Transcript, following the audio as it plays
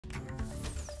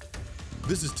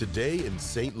This is Today in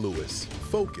St. Louis,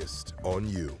 focused on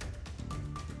you.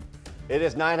 It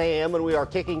is 9 a.m. and we are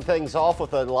kicking things off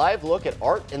with a live look at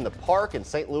art in the park in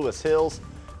St. Louis Hills.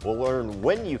 We'll learn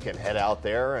when you can head out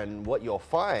there and what you'll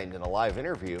find in a live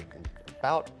interview in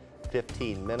about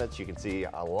 15 minutes. You can see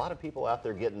a lot of people out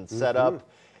there getting set up.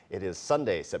 It is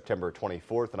Sunday, September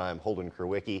 24th, and I'm Holden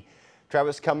Kerwicki.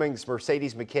 Travis Cummings,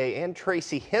 Mercedes McKay, and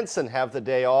Tracy Henson have the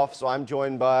day off, so I'm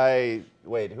joined by,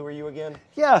 wait, who are you again?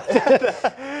 Yeah.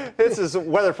 This is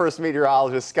Weather First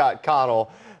meteorologist Scott Connell.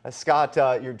 Scott,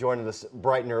 you're joining us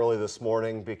bright and early this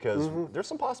morning because there's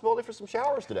some possibility for some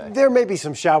showers today. There may be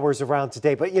some showers around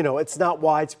today, but you know, it's not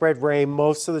widespread rain.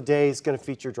 Most of the day is going to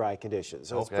feature dry conditions,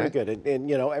 so it's pretty good. And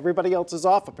you know, everybody else is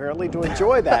off apparently to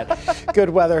enjoy that good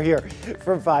weather here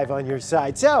from 5 on your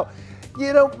side. So,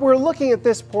 you know, we're looking at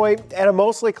this point at a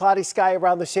mostly cloudy sky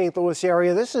around the St. Louis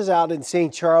area. This is out in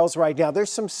St. Charles right now. There's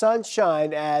some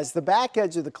sunshine as the back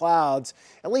edge of the clouds,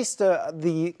 at least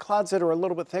the clouds that are a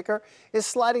little bit thicker, is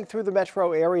sliding through the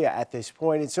metro area at this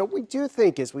point. And so we do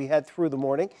think as we head through the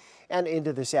morning and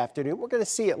into this afternoon, we're going to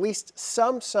see at least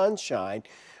some sunshine.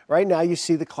 Right now, you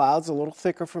see the clouds a little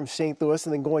thicker from St. Louis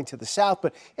and then going to the south,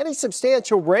 but any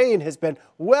substantial rain has been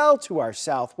well to our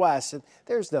southwest, and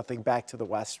there's nothing back to the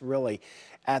west really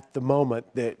at the moment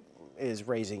that is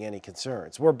raising any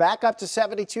concerns. We're back up to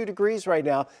 72 degrees right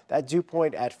now, that dew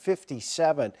point at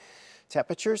 57.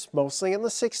 Temperatures mostly in the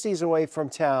 60s away from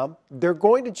town. They're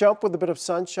going to jump with a bit of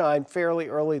sunshine fairly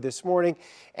early this morning,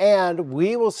 and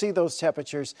we will see those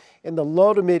temperatures in the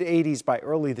low to mid 80s by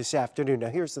early this afternoon. Now,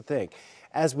 here's the thing.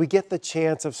 As we get the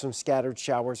chance of some scattered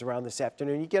showers around this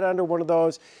afternoon, you get under one of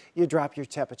those, you drop your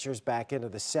temperatures back into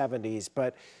the 70s.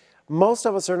 But most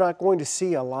of us are not going to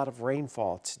see a lot of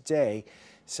rainfall today,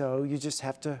 so you just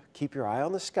have to keep your eye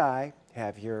on the sky,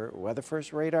 have your Weather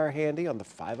First radar handy on the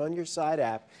 5 on your side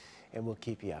app, and we'll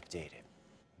keep you updated.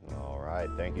 All right,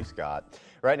 thank you, Scott.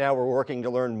 Right now, we're working to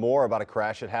learn more about a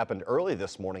crash that happened early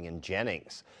this morning in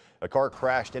Jennings. A car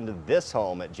crashed into this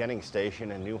home at Jennings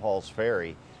Station and New Halls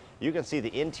Ferry. You can see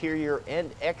the interior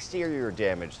and exterior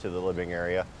damage to the living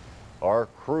area. Our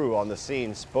crew on the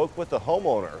scene spoke with the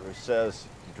homeowner who says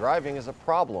driving is a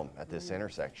problem at this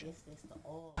intersection.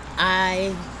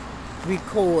 I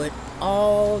record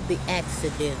all the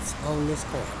accidents on this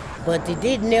corner, but it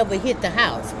did never hit the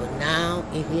house, but now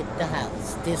it hit the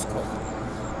house. This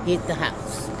corner hit the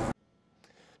house.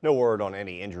 No word on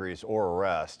any injuries or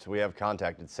arrests. We have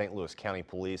contacted St. Louis County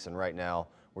Police, and right now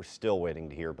we're still waiting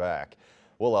to hear back.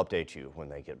 We'll update you when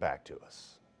they get back to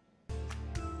us.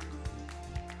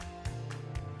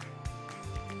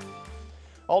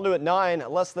 All new at 9,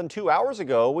 less than 2 hours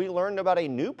ago, we learned about a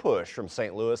new push from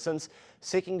St. Louisans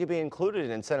seeking to be included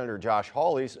in Senator Josh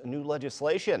Hawley's new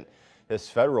legislation. This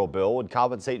federal bill would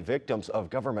compensate victims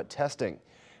of government testing.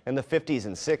 In the 50s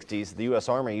and 60s, the U.S.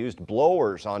 Army used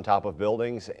blowers on top of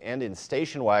buildings and in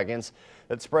station wagons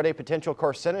that spread a potential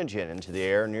carcinogen into the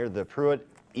air near the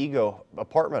Pruitt-Ego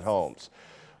apartment homes.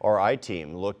 Our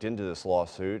I-team looked into this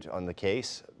lawsuit on the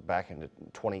case back in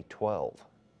 2012.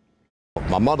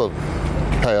 My mother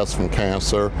passed from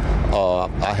cancer.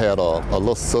 I had a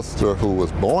little sister who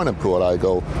was born in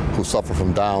Pruitt-Ego who suffered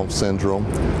from Down syndrome.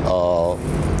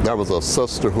 There was a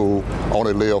sister who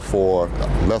only lived for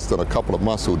less than a couple of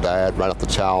months who died right after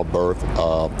childbirth.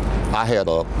 I had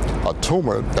a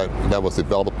tumor that was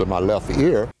developed in my left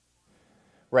ear.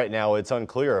 Right now, it's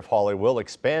unclear if Hawley will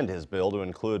expand his bill to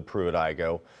include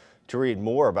Pruitt-Ego. To read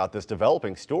more about this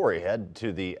developing story, head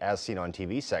to the As Seen on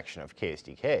TV section of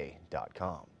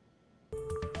KSDK.com.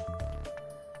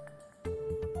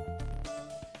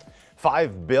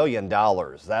 $5 billion.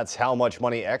 That's how much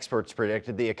money experts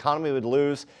predicted the economy would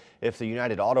lose if the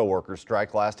United Auto Workers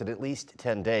strike lasted at least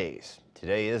 10 days.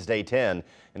 Today is day 10,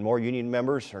 and more union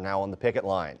members are now on the picket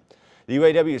line. The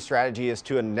UAW strategy is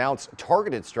to announce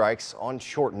targeted strikes on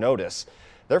short notice.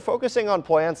 They're focusing on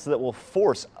plants that will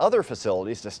force other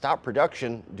facilities to stop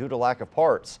production due to lack of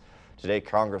parts. Today,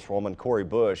 Congresswoman Cori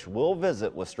Bush will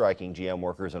visit with striking GM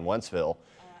workers in Wentzville.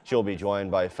 She'll be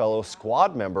joined by fellow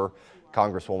squad member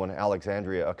Congresswoman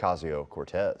Alexandria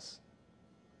Ocasio-Cortez.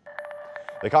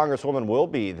 The Congresswoman will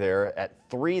be there at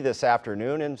 3 this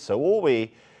afternoon, and so will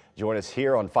we. Join us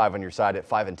here on 5 on your side at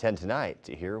 5 and 10 tonight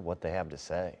to hear what they have to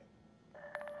say.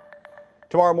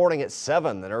 Tomorrow morning at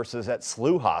 7, the nurses at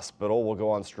SLU Hospital will go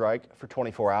on strike for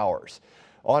 24 hours.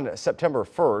 On September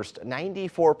 1st,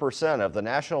 94% of the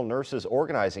National Nurses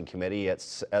Organizing Committee at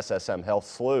SSM Health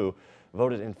SLU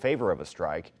voted in favor of a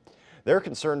strike. They're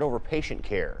concerned over patient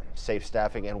care, safe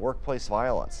staffing, and workplace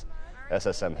violence.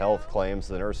 SSM Health claims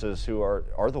the nurses who are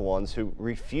the ones who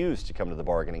refuse to come to the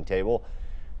bargaining table.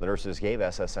 The nurses gave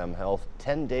SSM Health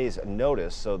 10 days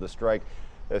notice so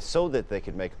that they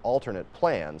could make alternate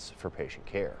plans for patient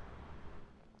care.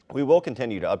 We will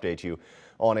continue to update you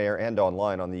on air and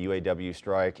online on the UAW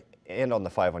strike and on the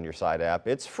 5 on Your Side app.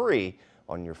 It's free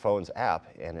on your phone's app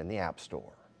and in the App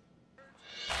Store.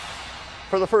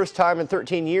 For the first time in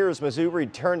 13 years, Mizzou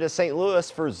returned to St. Louis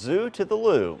for Zoo to the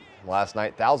Lou. Last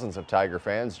night, thousands of Tiger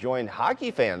fans joined hockey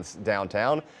fans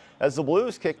downtown as the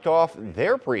Blues kicked off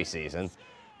their preseason.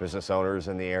 Business owners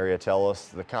in the area tell us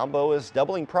the combo is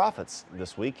doubling profits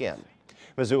this weekend.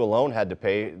 Mizzou alone had to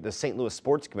pay the St. Louis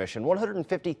Sports Commission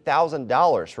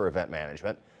 $150,000 for event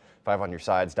management. 5 on Your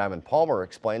Side's Diamond Palmer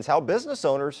explains how business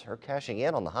owners are cashing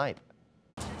in on the hype.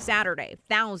 Saturday,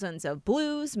 thousands of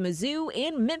Blues, Mizzou,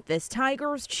 and Memphis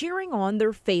Tigers cheering on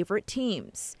their favorite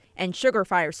teams. And Sugar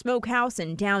Fire Smokehouse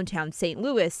in downtown St.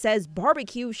 Louis says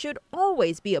barbecue should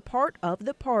always be a part of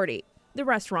the party. The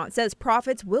restaurant says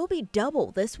profits will be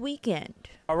double this weekend.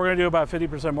 We're going to do about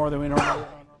 50% more than we normally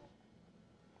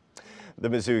do. The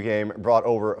Mizzou game brought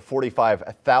over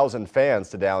 45,000 fans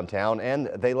to downtown, and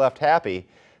they left happy.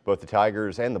 Both the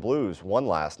Tigers and the Blues won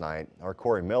last night. Our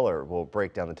Corey Miller will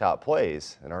break down the top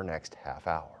plays in our next half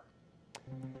hour.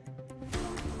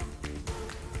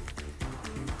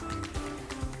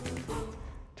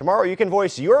 Tomorrow you can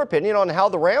voice your opinion on how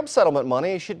the Ram settlement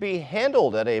money should be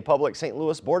handled at a public St.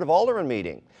 Louis Board of Aldermen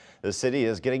meeting. The city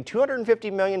is getting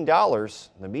 $250 million.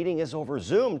 The meeting is over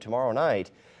Zoom tomorrow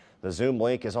night. The Zoom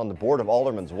link is on the Board of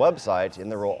Aldermen's website, and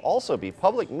there will also be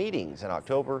public meetings in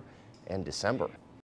October and December.